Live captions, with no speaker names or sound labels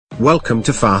Welcome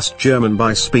to Fast German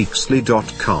by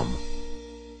Speaksly.com.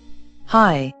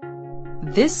 Hi.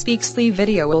 This Speaksly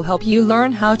video will help you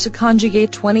learn how to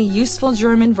conjugate 20 useful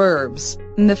German verbs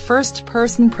in the first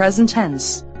person present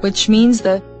tense, which means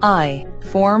the I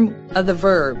form of the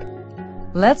verb.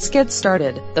 Let's get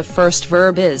started. The first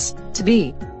verb is to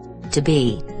be. To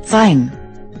be. Sein.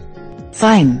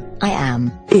 Sein. I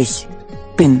am. Ich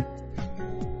bin.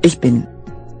 Ich bin.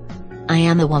 I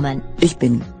am a woman. Ich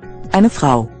bin eine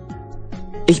Frau.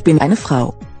 Ich bin eine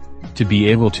Frau. To be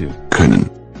able to. Können.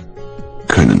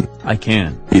 Können. I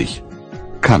can. Ich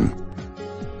kann.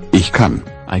 Ich kann.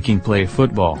 I can play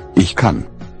football. Ich kann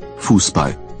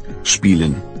Fußball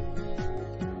spielen.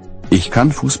 Ich kann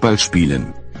Fußball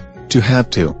spielen. To have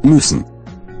to. Müssen.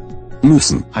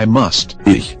 Müssen. I must.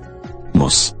 Ich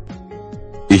muss.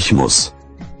 Ich muss.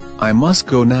 I must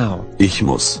go now. Ich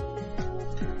muss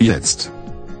jetzt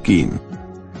gehen.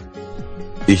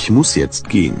 Ich muss jetzt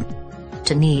gehen.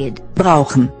 To need.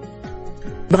 Brauchen.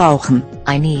 Brauchen.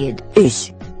 I need.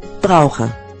 Ich brauche.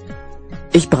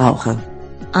 Ich brauche.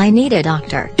 I need a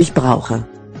doctor. Ich brauche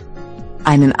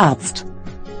einen Arzt.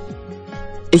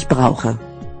 Ich brauche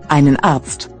einen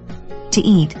Arzt. To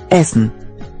eat. Essen.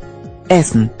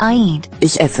 Essen. I eat.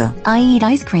 Ich esse. I eat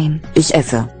ice cream. Ich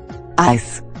esse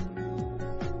Eis.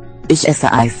 Ich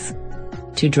esse Eis.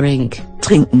 To drink.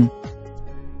 Trinken.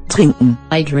 Trinken.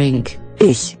 I drink.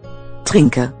 Ich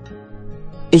trinke.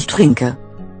 Ich trinke.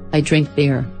 I drink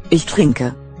beer. Ich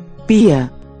trinke Bier.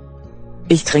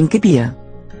 Ich trinke Bier.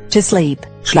 To sleep.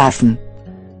 Schlafen.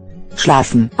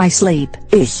 Schlafen. I sleep.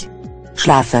 Ich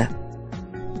schlafe.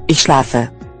 Ich schlafe.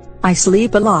 I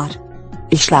sleep a lot.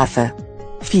 Ich schlafe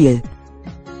viel.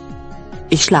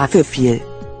 Ich schlafe viel.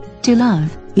 To love.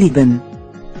 Lieben.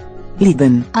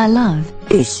 Lieben. I love.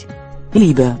 Ich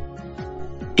liebe.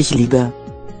 Ich liebe.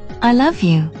 I love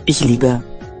you. Ich liebe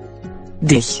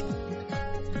dich.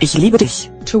 Ich liebe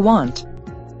dich. To want.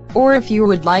 Or if you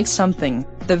would like something,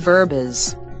 the verb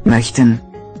is Möchten.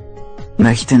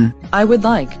 Möchten. I would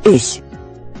like. Ich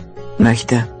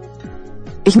möchte.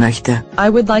 Ich möchte. I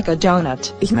would like a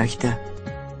donut. Ich möchte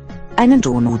einen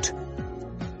Donut.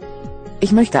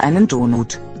 Ich möchte einen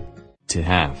Donut. To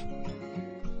have.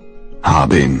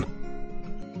 Haben.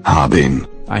 Haben.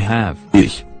 I have.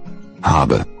 Ich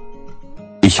habe.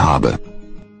 Ich habe.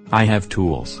 I have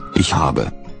tools. Ich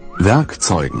habe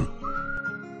Werkzeugen.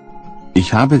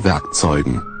 Ich habe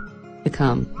Werkzeugen.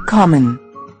 Become. Kommen.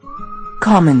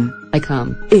 Kommen. I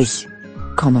come. Ich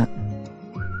komme.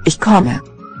 Ich komme.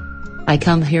 I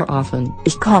come here often.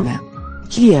 Ich komme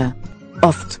hier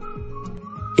oft.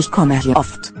 Ich komme hier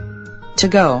oft. To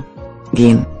go.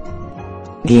 Gehen.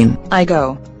 Gehen. I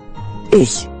go.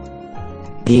 Ich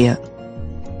gehe.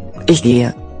 Ich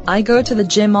gehe. I go to the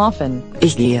gym often.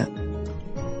 Ich gehe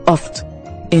oft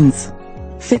ins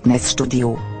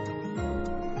Fitnessstudio.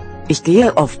 Ich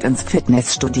gehe oft ins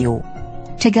Fitnessstudio.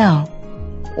 To go.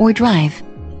 Or drive.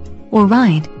 Or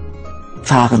ride.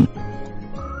 Fahren.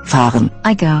 Fahren.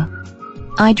 I go.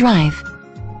 I drive.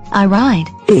 I ride.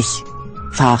 Ich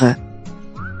fahre.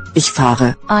 Ich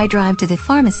fahre. I drive to the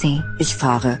pharmacy. Ich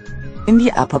fahre in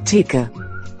die Apotheke.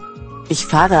 Ich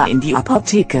fahre in die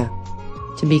Apotheke.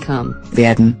 To become.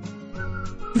 Werden.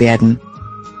 Werden.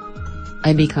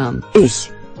 I become.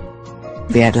 Ich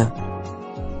werde.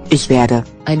 Ich werde.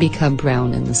 I become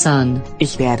brown in the sun.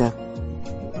 Ich werde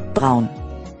braun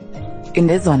in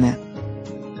der Sonne.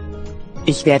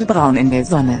 Ich werde braun in der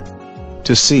Sonne.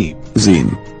 To see.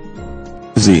 Sehen.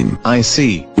 Sehen. I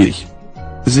see. Ich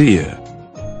sehe.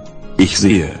 Ich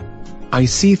sehe. I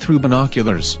see through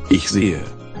binoculars. Ich sehe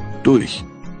durch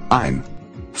ein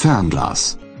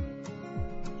Fernglas.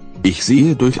 Ich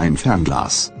sehe durch ein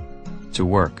Fernglas. To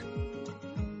work.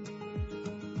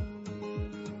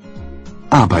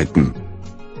 Arbeiten.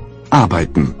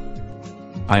 Arbeiten.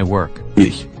 I work.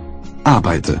 Ich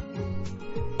arbeite.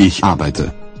 Ich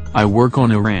arbeite. I work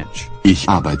on a ranch. Ich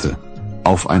arbeite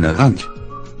auf einer Ranch.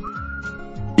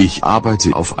 Ich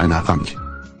arbeite auf einer Ranch.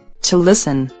 To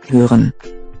listen. Hören.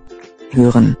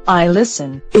 Hören. I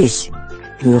listen. Ich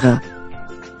höre.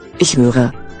 Ich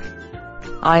höre.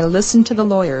 I listen to the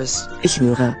lawyers. Ich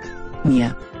höre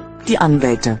mir die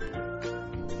Anwälte.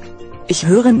 Ich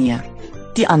höre mir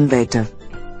die Anwälte.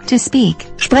 To speak.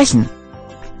 Sprechen.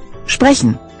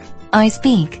 Sprechen. I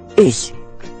speak. Ich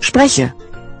spreche.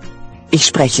 Ich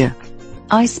spreche.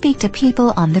 I speak to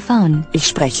people on the phone. Ich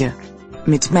spreche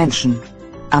mit Menschen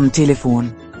am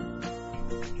Telefon.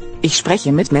 Ich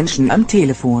spreche mit Menschen am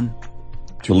Telefon.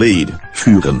 To lead.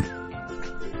 Führen.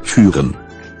 Führen.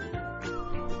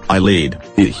 I lead.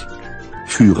 Ich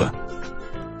führe.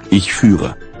 Ich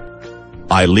führe.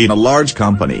 I lead a large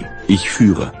company. Ich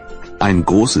führe Ein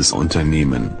großes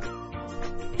Unternehmen.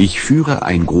 Ich führe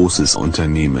ein großes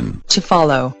Unternehmen. To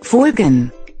follow.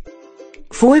 Folgen.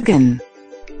 Folgen.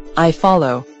 I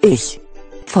follow. Ich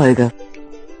folge.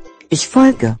 Ich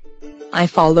folge. I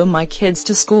follow my kids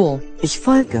to school. Ich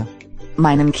folge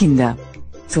meinen Kinder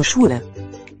zur Schule.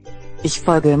 Ich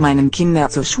folge meinen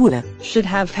Kindern zur Schule. Should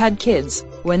have had kids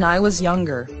when I was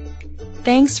younger.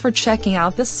 Thanks for checking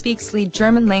out this Speaksly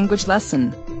German language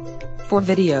lesson. For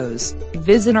videos,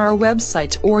 visit our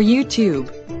website or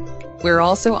YouTube. We're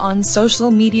also on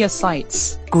social media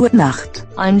sites. Gute Nacht.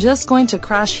 I'm just going to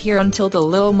crash here until the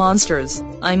little monsters,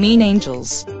 I mean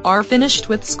angels, are finished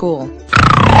with school.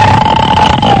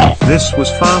 This was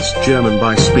Fast German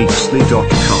by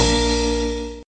Speaksly.com.